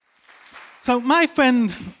So my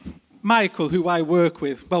friend Michael, who I work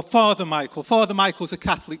with, well, Father Michael's a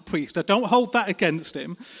Catholic priest. I don't hold that against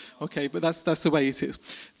him, okay, but that's the way it is.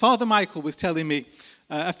 Father Michael was telling me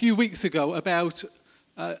a few weeks ago about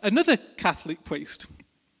another Catholic priest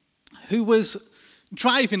who was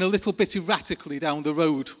driving a little bit erratically down the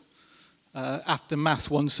road after Mass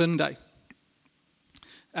one Sunday.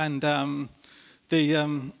 And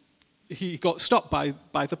he got stopped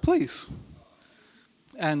by the police.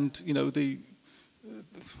 And, you know, the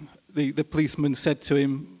policeman said to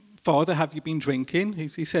him, "Father, have you been drinking?"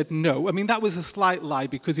 He said, "No." I mean, that was a slight lie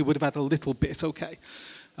because he would have had a little bit, okay,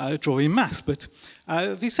 during Mass. But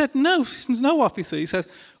he said, "No, officer." He says,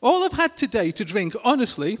 "All I've had today to drink,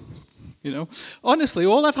 honestly,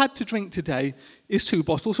 all I've had to drink today is 2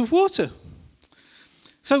 bottles of water."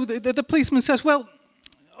 So the policeman says, "Well,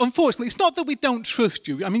 unfortunately, it's not that we don't trust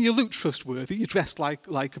you. I mean, you look trustworthy. You're dressed like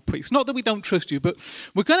a priest. Not that we don't trust you, but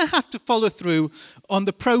we're going to have to follow through on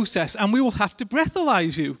the process, and we will have to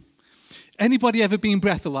breathalyze you." Anybody ever been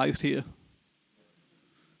breathalyzed here?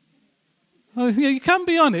 Oh, yeah, you can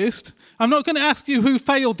be honest. I'm not going to ask you who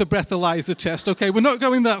failed the breathalyzer test, okay? We're not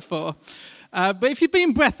going that far. But if you've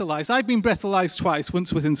been breathalyzed, I've been breathalyzed twice.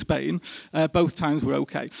 Once was in Spain. Both times were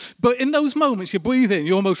okay. But in those moments, you breathe in,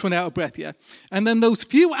 you almost run out of breath, yeah? And then those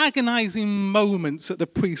few agonizing moments that the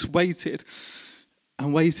priest waited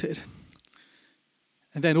and waited.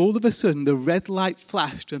 And then all of a sudden, the red light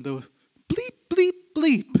flashed and the bleep, bleep,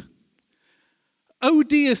 bleep. "Oh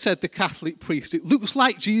dear," said the Catholic priest, "it looks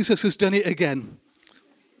like Jesus has done it again."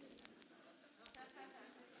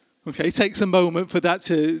 Okay, it takes a moment for that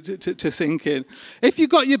to sink in. If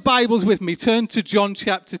you've got your Bibles with me, turn to John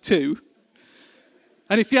chapter 2.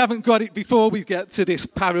 And if you haven't got it before we get to this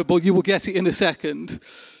parable, you will get it in a second.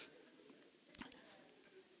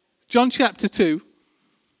 John chapter 2.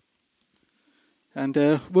 And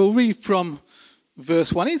we'll read from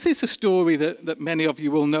verse 1. It's a story that many of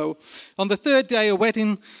you will know. On the 3rd day, a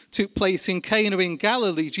wedding took place in Cana in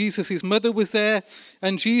Galilee. Jesus' mother was there,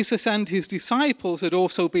 and Jesus and his disciples had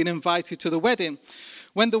also been invited to the wedding.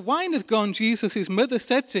 When the wine had gone, Jesus' mother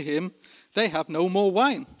said to him, "They have no more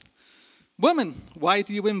wine." "Woman, why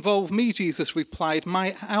do you involve me?" Jesus replied,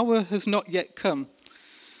 "My hour has not yet come."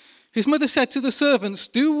 His mother said to the servants,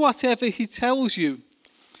 "Do whatever he tells you."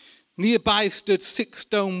 Nearby stood 6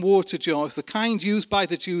 stone water jars, the kind used by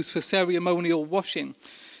the Jews for ceremonial washing,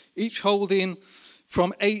 each holding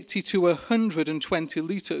from 80 to 120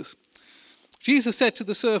 litres. Jesus said to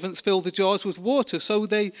the servants, "Fill the jars with water," so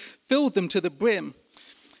they filled them to the brim.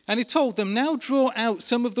 And he told them, "Now draw out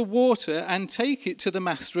some of the water and take it to the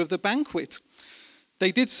master of the banquet."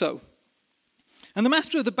 They did so. And the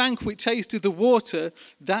master of the banquet tasted the water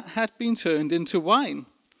that had been turned into wine.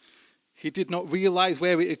 He did not realize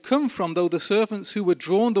where it had come from, though the servants who had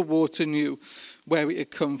drawn the water knew where it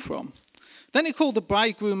had come from. Then he called the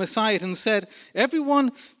bridegroom aside and said,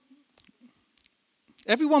 Everyone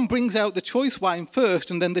brings out the choice wine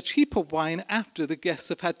first and then the cheaper wine after the guests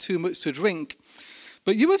have had too much to drink.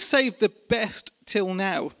 But you have saved the best till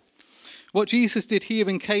now." What Jesus did here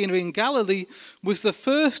in Cana in Galilee was the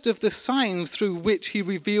first of the signs through which he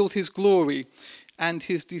revealed his glory, and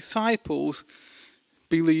his disciples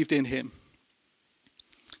believed in him.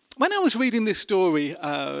 When I was reading this story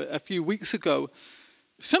a few weeks ago,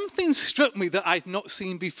 something struck me that I'd not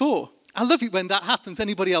seen before. I love it when that happens.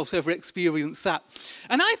 Anybody else ever experienced that?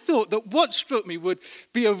 And I thought that what struck me would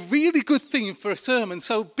be a really good theme for a sermon.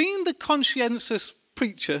 So being the conscientious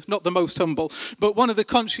preacher, not the most humble, but one of the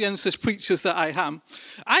conscientious preachers that I am,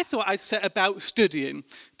 I thought I'd set about studying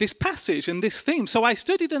this passage and this theme. So I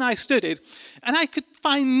studied, and I could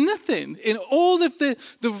find nothing in all of the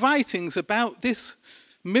writings about this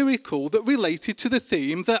miracle that related to the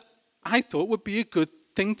theme that I thought would be a good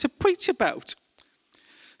thing to preach about.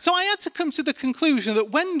 So I had to come to the conclusion that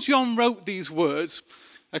when John wrote these words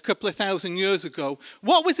a couple of thousand years ago,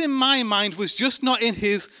 what was in my mind was just not in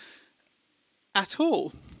his at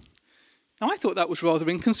all. Now, I thought that was rather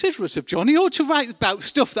inconsiderate of John. He ought to write about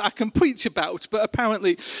stuff that I can preach about, but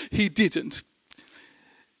apparently he didn't.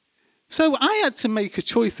 So I had to make a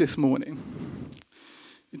choice this morning.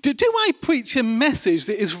 Do I preach a message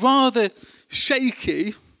that is rather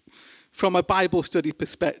shaky from a Bible study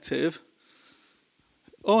perspective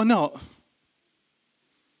or not?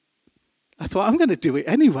 I thought, I'm going to do it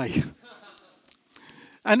anyway.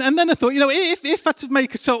 And then I thought, if I had to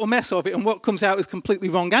make a total mess of it and what comes out is completely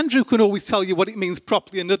wrong, Andrew can always tell you what it means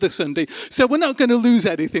properly another Sunday. So we're not going to lose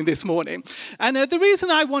anything this morning. And the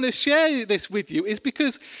reason I want to share this with you is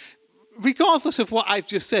because regardless of what I've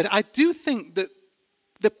just said, I do think that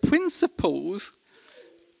the principles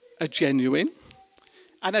are genuine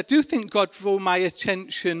And I do think God drew my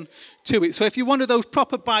attention to it. So if you're one of those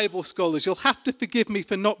proper Bible scholars, you'll have to forgive me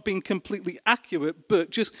for not being completely accurate,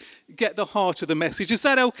 but just get the heart of the message. Is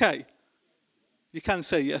that okay? You can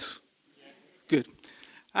say yes. Good.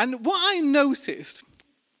 And what I noticed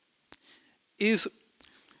is,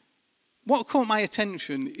 what caught my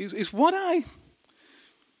attention is what I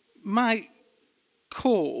might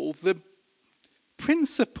call the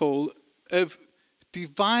principle of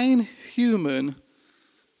divine human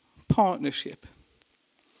partnership.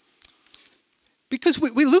 Because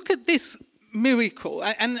we look at this miracle,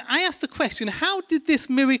 and I ask the question, how did this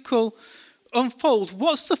miracle unfold?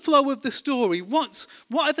 What's the flow of the story? What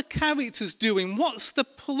are the characters doing? What's the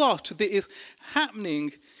plot that is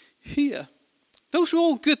happening here? Those are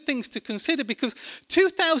all good things to consider, because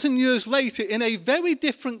 2,000 years later, in a very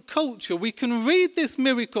different culture, we can read this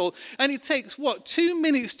miracle, and it takes, 2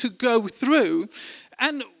 minutes to go through,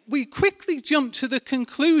 and we quickly jump to the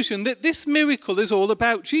conclusion that this miracle is all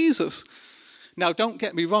about Jesus. Now, don't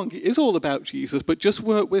get me wrong, it is all about Jesus, but just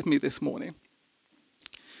work with me this morning.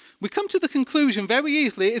 We come to the conclusion very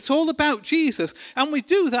easily, it's all about Jesus. And we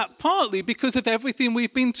do that partly because of everything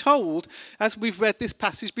we've been told as we've read this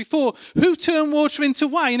passage before. Who turned water into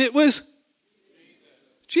wine? It was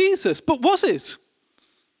Jesus. But was it?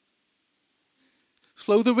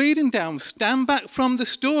 Slow the reading down. Stand back from the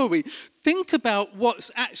story. Think about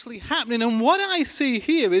what's actually happening. And what I see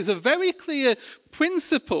here is a very clear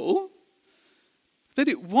principle that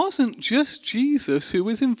it wasn't just Jesus who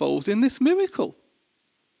was involved in this miracle.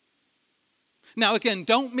 Now, again,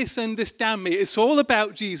 don't misunderstand me. It's all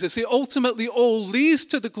about Jesus. It ultimately all leads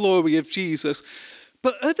to the glory of Jesus.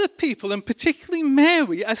 But other people, and particularly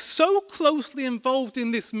Mary, are so closely involved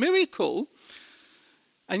in this miracle,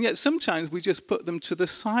 and yet sometimes we just put them to the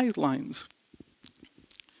sidelines.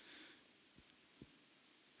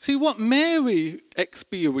 See, what Mary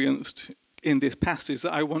experienced in this passage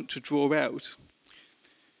that I want to draw out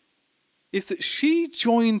is that she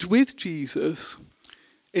joined with Jesus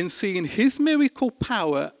in seeing his miracle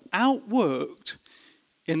power outworked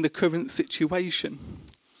in the current situation.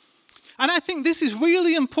 And I think this is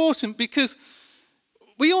really important because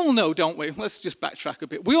we all know, don't we? Let's just backtrack a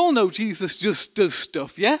bit. We all know Jesus just does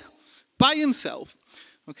stuff, yeah? By himself.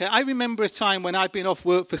 Okay, I remember a time when I'd been off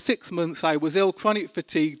work for 6 months. I was ill, chronic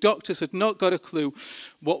fatigue. Doctors had not got a clue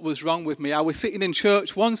what was wrong with me. I was sitting in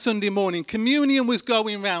church one Sunday morning. Communion was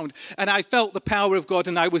going round, and I felt the power of God,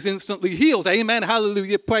 and I was instantly healed. Amen,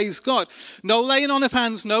 hallelujah, praise God. No laying on of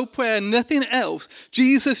hands, no prayer, nothing else.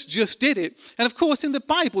 Jesus just did it. And of course, in the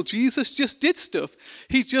Bible, Jesus just did stuff.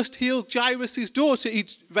 He just healed Jairus' daughter. He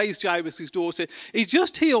raised Jairus' daughter. He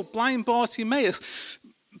just healed blind Bartimaeus.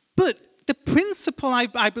 But the principle,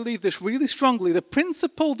 I believe this really strongly, the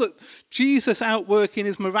principle that Jesus outworking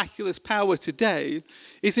his miraculous power today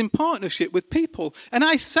is in partnership with people. And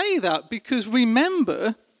I say that because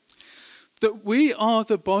remember that we are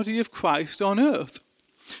the body of Christ on earth.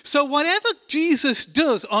 So whatever Jesus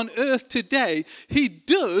does on earth today, he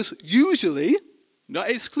does usually, not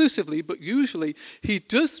exclusively, but usually, he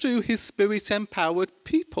does through his Spirit-empowered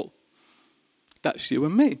people. That's you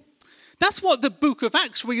and me. That's what the book of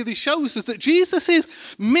Acts really shows us, that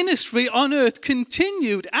Jesus' ministry on earth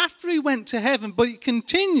continued after he went to heaven, but it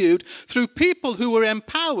continued through people who were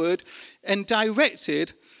empowered and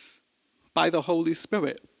directed by the Holy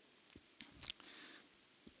Spirit.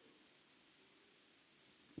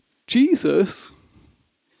 Jesus,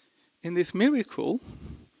 in this miracle,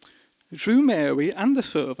 drew Mary and the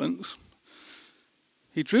servants,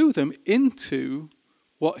 he drew them into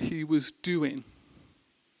what he was doing.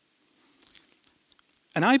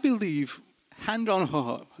 And I believe, hand on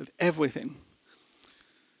heart, with everything,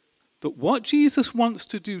 that what Jesus wants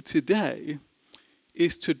to do today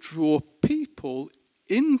is to draw people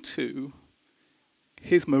into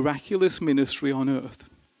his miraculous ministry on earth.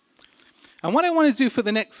 And what I want to do for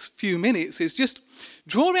the next few minutes is just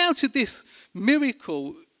draw out of this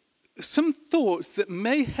miracle some thoughts that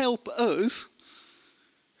may help us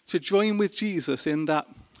to join with Jesus in that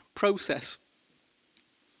process.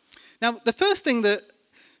 Now, the first thing that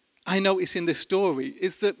I notice in this story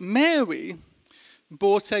is that Mary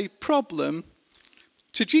brought a problem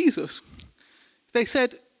to Jesus.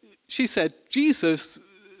 She said, Jesus,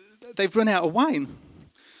 they've run out of wine.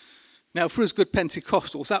 Now, for us good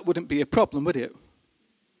Pentecostals, that wouldn't be a problem, would it?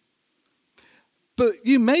 But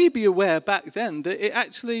you may be aware back then that it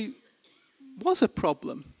actually was a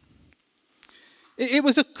problem. It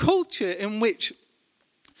was a culture in which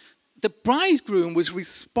the bridegroom was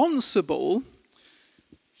responsible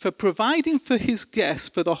for providing for his guests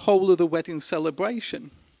for the whole of the wedding celebration.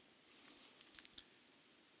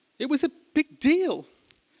 It was a big deal.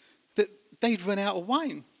 they'd run out of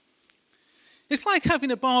wine. It's like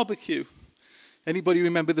having a barbecue. Anybody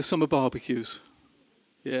remember the summer barbecues?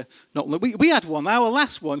 Yeah, we had one, our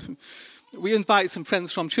last one. We invited some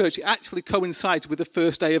friends from church. It actually coincided with the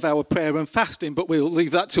first day of our prayer and fasting, but we'll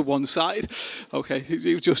leave that to one side. Okay,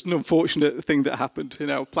 it was just an unfortunate thing that happened in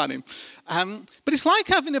our planning. But it's like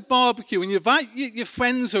having a barbecue and you invite your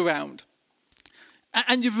friends around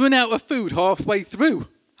and you run out of food halfway through.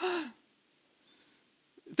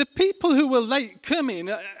 The people who were late coming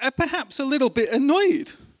are perhaps a little bit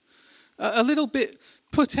annoyed, a little bit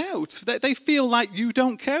put out. They feel like you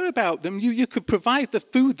don't care about them. You could provide the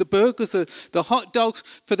food, the burgers, the hot dogs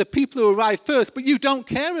for the people who arrive first, but you don't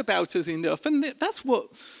care about us enough. And that's what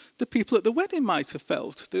the people at the wedding might have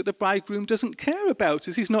felt. The bridegroom doesn't care about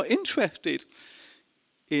us. He's not interested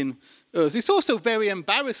in us. It's also very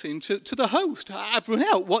embarrassing to the host. I've run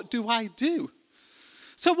out. What do I do?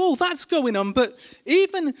 So all that's going on, but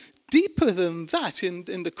even deeper than that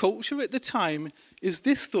in the culture at the time is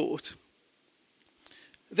this thought.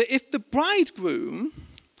 That if the bridegroom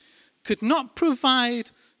could not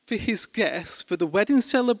provide for his guests for the wedding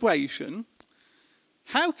celebration,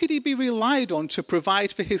 how could he be relied on to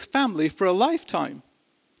provide for his family for a lifetime?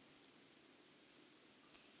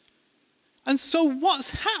 And so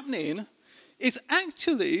what's happening is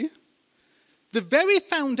actually the very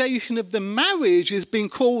foundation of the marriage is being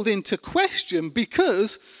called into question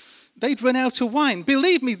because they'd run out of wine.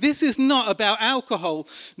 Believe me, this is not about alcohol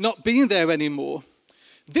not being there anymore.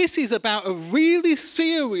 This is about a really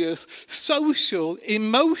serious social,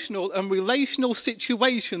 emotional, and relational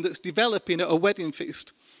situation that's developing at a wedding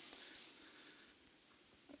feast.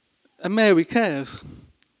 And Mary cares.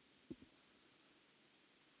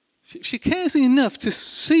 She cares enough to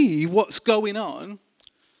see what's going on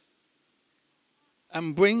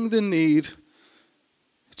and bring the need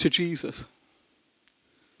to Jesus.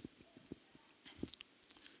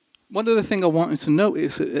 One other thing I wanted to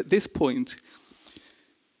notice at this point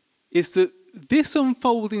is that this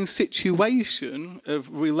unfolding situation of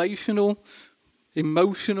relational,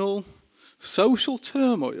 emotional, social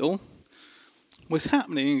turmoil was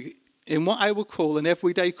happening in what I would call an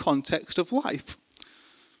everyday context of life.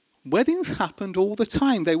 Weddings happened all the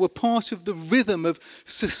time. They were part of the rhythm of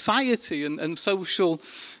society and social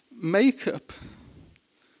makeup.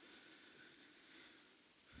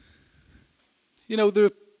 You know, there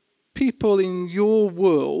are people in your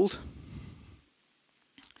world,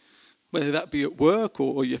 whether that be at work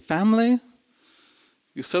or your family,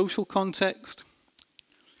 your social context,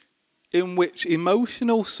 in which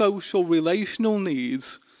emotional, social, relational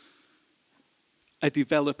needs are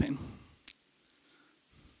developing.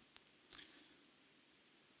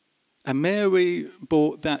 And Mary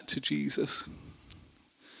brought that to Jesus.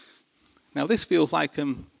 Now, this feels like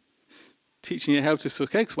I'm teaching you how to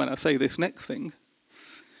suck eggs when I say this next thing,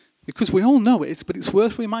 because we all know it, but it's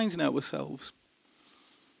worth reminding ourselves.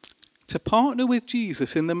 To partner with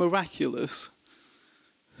Jesus in the miraculous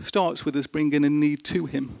starts with us bringing a need to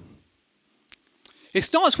him. It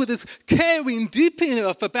starts with us caring deep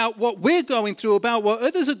enough about what we're going through, about what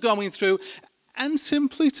others are going through, and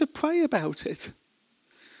simply to pray about it.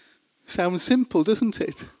 Sounds simple, doesn't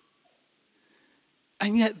it?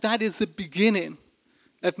 And yet that is the beginning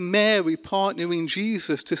of Mary partnering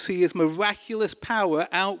Jesus to see his miraculous power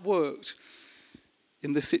outworked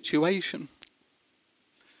in the situation.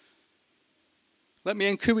 Let me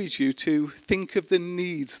encourage you to think of the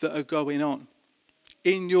needs that are going on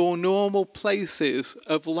in your normal places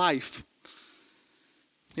of life.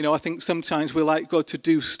 You know, I think sometimes we like God to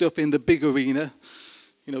do stuff in the big arena.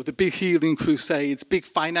 You know, the big healing crusades, big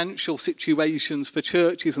financial situations for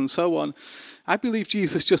churches and so on. I believe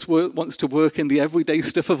Jesus just wants to work in the everyday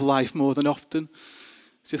stuff of life more than often.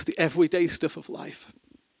 Just the everyday stuff of life.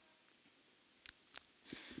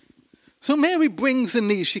 So Mary brings the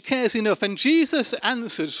need. She cares enough. And Jesus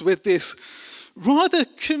answers with this rather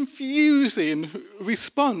confusing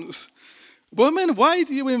response. Woman, why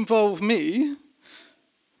do you involve me?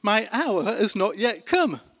 My hour has not yet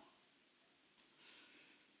come.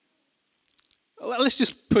 Let's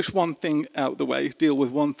just push one thing out the way, deal with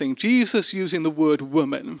one thing. Jesus using the word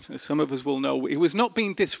woman, as some of us will know, he was not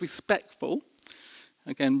being disrespectful.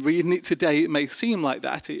 Again, reading it today, it may seem like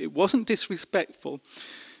that. It wasn't disrespectful.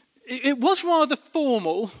 It was rather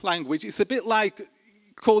formal language. It's a bit like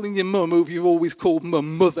calling your mum, who you've always called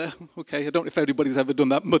mum, mother. Okay, I don't know if everybody's ever done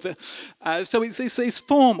that, mother. So it's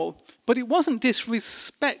formal, but it wasn't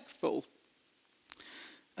disrespectful.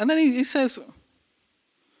 And then he says,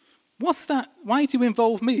 what's that? Why do you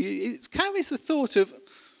involve me? It carries the thought of,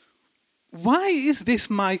 why is this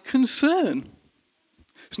my concern?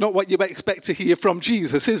 It's not what you expect to hear from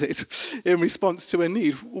Jesus, is it? In response to a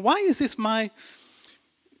need. Why is this my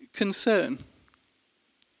concern?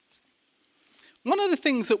 One of the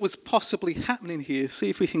things that was possibly happening here, see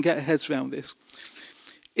if we can get our heads around this,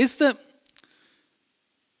 is that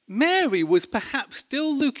Mary was perhaps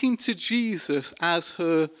still looking to Jesus as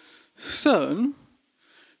her son,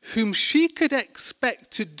 whom she could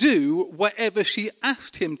expect to do whatever she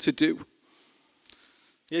asked him to do.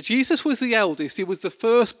 Yeah, Jesus was the eldest. He was the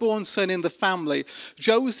firstborn son in the family.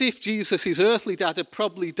 Joseph, Jesus' earthly dad, had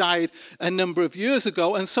probably died a number of years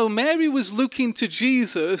ago. And so Mary was looking to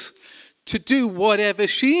Jesus to do whatever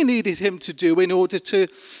she needed him to do in order to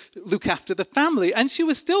look after the family. And she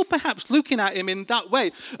was still perhaps looking at him in that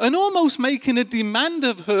way and almost making a demand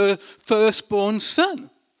of her firstborn son.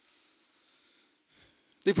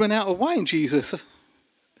 They've run out of wine, Jesus.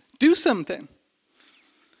 Do something.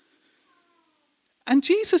 And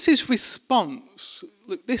Jesus' response,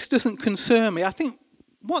 look, this doesn't concern me. I think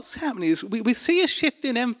what's happening is we see a shift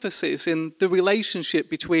in emphasis in the relationship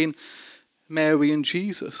between Mary and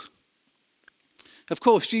Jesus. Of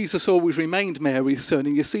course, Jesus always remained Mary's son,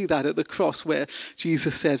 and you see that at the cross where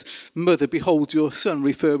Jesus says, "Mother, behold your son,"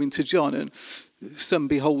 referring to John, and "Son,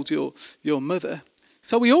 behold your mother."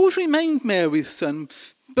 So he always remained Mary's son,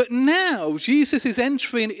 but now Jesus is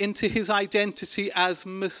entering into his identity as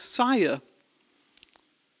Messiah.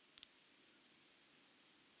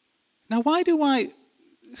 Now, why do I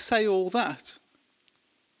say all that?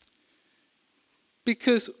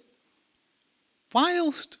 Because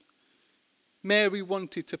whilst Mary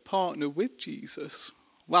wanted to partner with Jesus,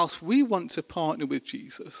 whilst we want to partner with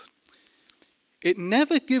Jesus, it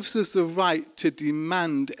never gives us the right to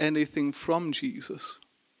demand anything from Jesus.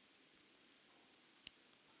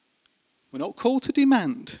 We're not called to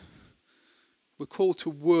demand. We're called to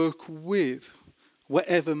work with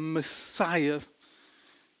whatever Messiah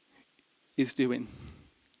is doing.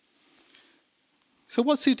 So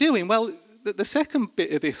what's he doing? Well, the second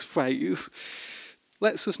bit of this phrase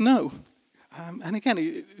lets us know. And again,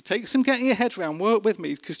 it takes some getting your head around. Work with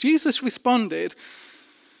me. Because Jesus responded,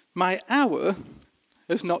 "My hour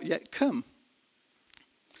has not yet come."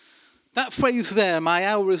 That phrase there, "my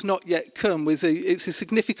hour has not yet come," it's a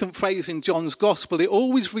significant phrase in John's Gospel. It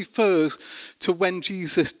always refers to when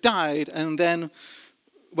Jesus died and then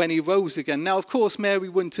when he rose again. Now, of course, Mary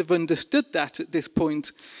wouldn't have understood that at this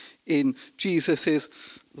point in Jesus'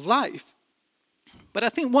 life. But I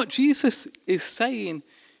think what Jesus is saying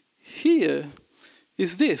here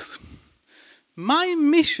is this: my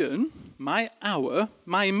mission, my hour,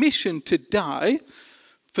 my mission to die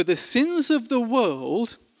for the sins of the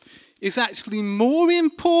world is actually more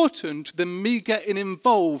important than me getting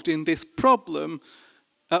involved in this problem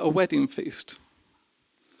at a wedding feast.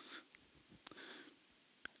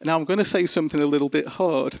 Now I'm going to say something a little bit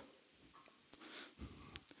hard.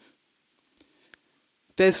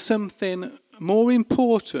 There's something more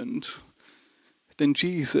important than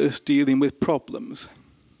Jesus dealing with problems.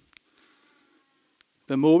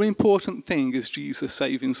 The more important thing is Jesus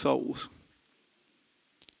saving souls.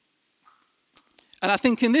 And I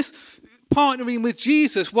think in this partnering with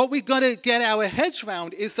Jesus, what we've got to get our heads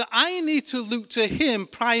around is that I need to look to him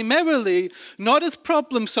primarily, not as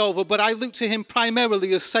problem solver, but I look to him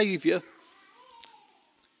primarily as Saviour.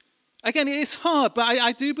 Again, it's hard, but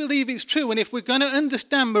I do believe it's true. And if we're going to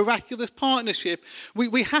understand miraculous partnership,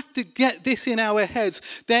 we have to get this in our heads.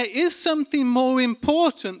 There is something more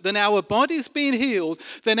important than our bodies being healed,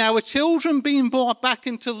 than our children being brought back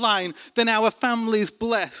into line, than our families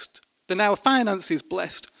blessed, than our finances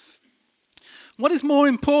blessed. What is more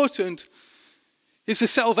important is the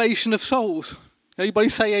salvation of souls. Anybody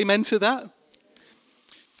say amen to that?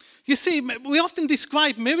 You see, we often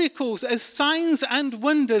describe miracles as signs and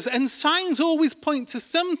wonders, and signs always point to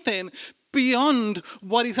something beyond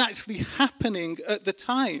what is actually happening at the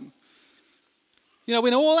time. You know,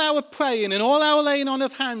 in all our praying, in all our laying on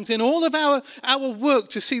of hands, in all of our work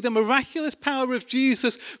to see the miraculous power of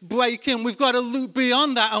Jesus break in, we've got to look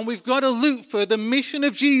beyond that, and we've got to look for the mission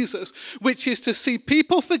of Jesus, which is to see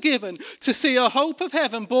people forgiven, to see a hope of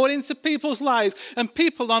heaven brought into people's lives, and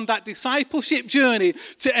people on that discipleship journey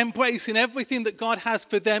to embracing everything that God has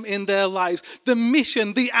for them in their lives. The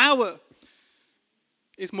mission, the hour,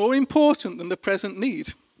 is more important than the present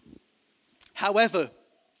need. However,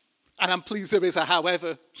 and I'm pleased there is a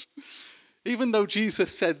however, even though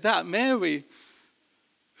Jesus said that, Mary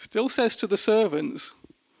still says to the servants,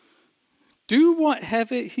 "Do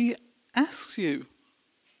whatever he asks you."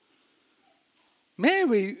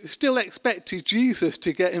 Mary still expected Jesus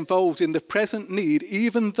to get involved in the present need,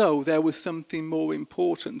 even though there was something more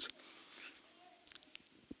important.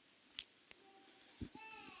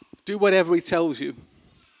 Do whatever he tells you.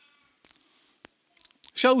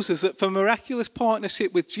 Shows us that for miraculous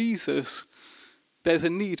partnership with Jesus, there's a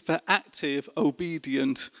need for active,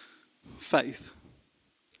 obedient faith.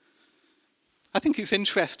 I think it's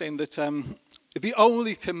interesting that the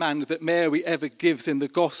only command that Mary ever gives in the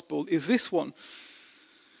gospel is this one.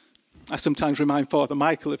 I sometimes remind Father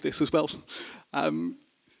Michael of this as well.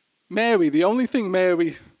 Mary, the only thing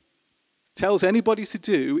Mary tells anybody to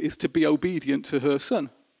do is to be obedient to her son.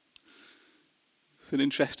 It's an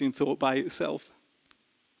interesting thought by itself.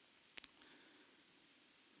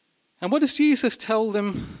 And what does Jesus tell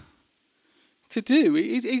them to do?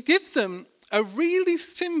 He gives them a really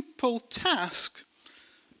simple task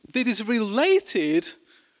that is related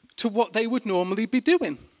to what they would normally be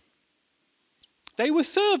doing. They were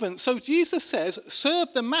servants, so Jesus says,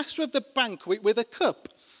 serve the master of the banquet with a cup.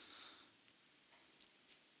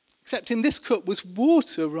 Except in this cup was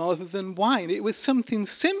water rather than wine. It was something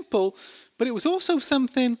simple, but it was also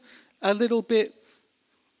something a little bit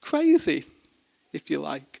crazy, if you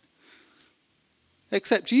like.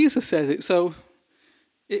 Except Jesus says it, so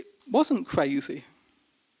it wasn't crazy.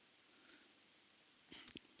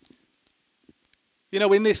 You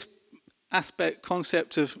know, in this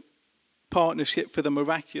concept of partnership for the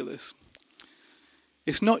miraculous,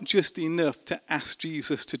 it's not just enough to ask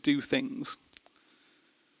Jesus to do things.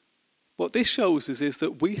 What this shows us is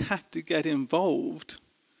that we have to get involved.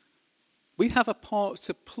 We have a part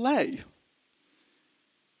to play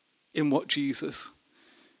in what Jesus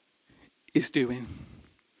is doing.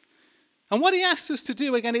 And what he asks us to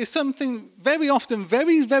do, again, is something very often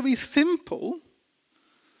very, very simple.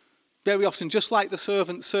 Very often, just like the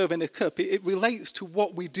servant serving a cup, it relates to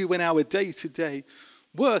what we do in our day-to-day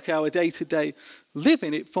work, our day-to-day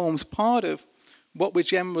living. It forms part of what we're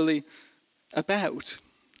generally about.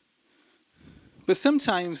 But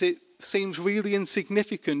sometimes it seems really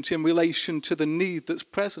insignificant in relation to the need that's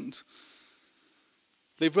present.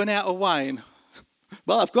 They've run out of wine.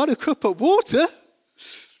 Well, I've got a cup of water.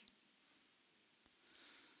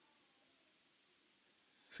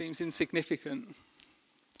 Seems insignificant.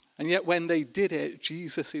 And yet when they did it,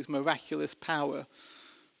 Jesus' miraculous power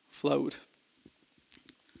flowed.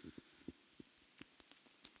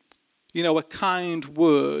 You know, a kind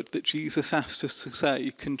word that Jesus asks us to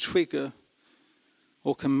say can trigger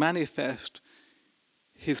or can manifest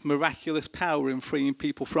his miraculous power in freeing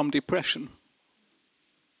people from depression.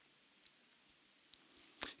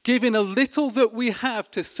 Giving a little that we have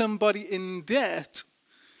to somebody in debt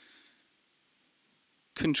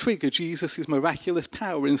can trigger Jesus' miraculous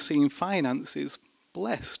power in seeing finances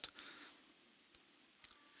blessed.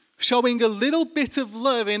 Showing a little bit of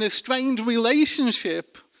love in a strained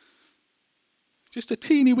relationship, just a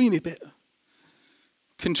teeny weeny bit,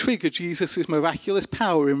 can trigger Jesus' miraculous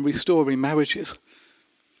power in restoring marriages.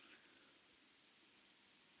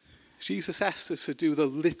 Jesus asks us to do the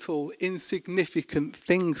little insignificant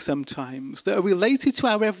things sometimes that are related to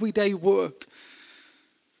our everyday work.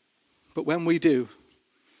 But when we do,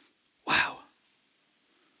 wow.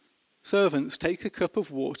 Servants, take a cup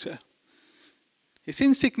of water. It's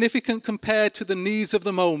insignificant compared to the needs of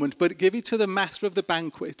the moment, but give it to the master of the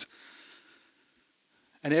banquet.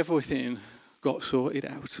 And everything got sorted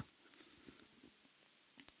out.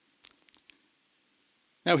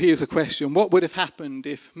 Now here's a question. What would have happened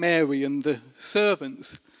if Mary and the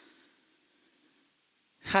servants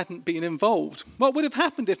hadn't been involved? What would have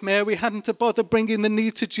happened if Mary hadn't to bother bringing the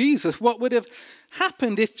need to Jesus? What would have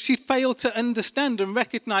happened if she failed to understand and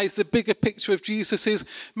recognize the bigger picture of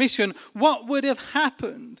Jesus' mission? What would have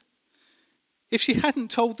happened if she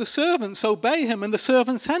hadn't told the servants, obey him, and the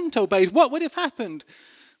servants hadn't obeyed? What would have happened?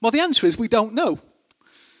 Well, the answer is we don't know.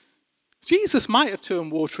 Jesus might have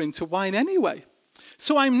turned water into wine anyway.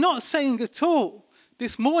 So I'm not saying at all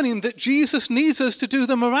this morning that Jesus needs us to do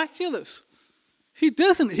the miraculous. He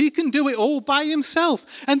doesn't. He can do it all by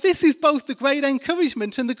himself. And this is both the great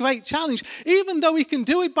encouragement and the great challenge. Even though he can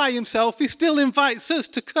do it by himself, he still invites us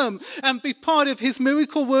to come and be part of his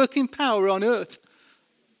miracle working power on earth.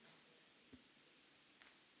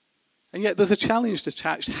 And yet there's a challenge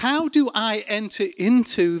attached. How do I enter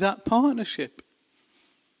into that partnership?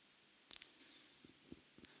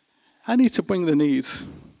 I need to bring the needs.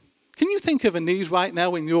 Can you think of a need right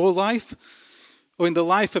now in your life or in the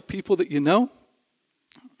life of people that you know?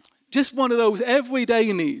 Just one of those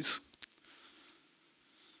everyday needs.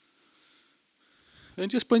 Then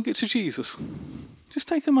just bring it to Jesus. Just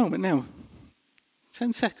take a moment now.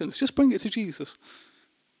 10 seconds. Just bring it to Jesus.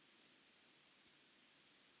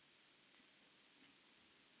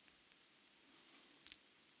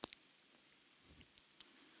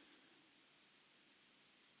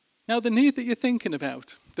 Now, the need that you're thinking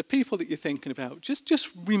about, the people that you're thinking about,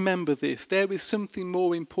 just remember this. There is something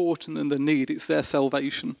more important than the need. It's their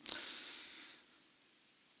salvation.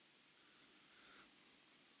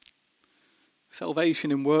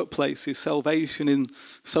 Salvation in workplaces, salvation in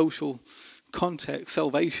social context,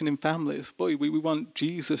 salvation in families. Boy, we want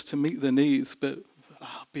Jesus to meet the needs, but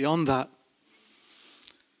beyond that,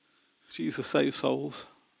 Jesus saves souls.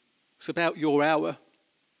 It's about your hour.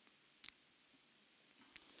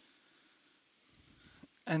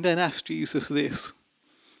 And then ask Jesus this: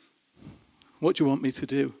 what do you want me to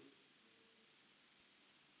do?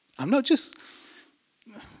 I'm not just...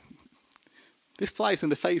 This flies in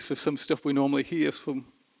the face of some stuff we normally hear. So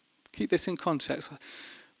keep this in context.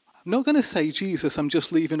 I'm not going to say, Jesus, I'm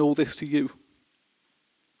just leaving all this to you.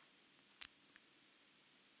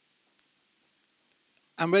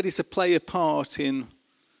 I'm ready to play a part in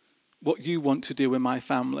what you want to do in my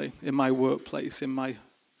family, in my workplace, in my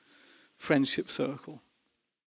friendship circle.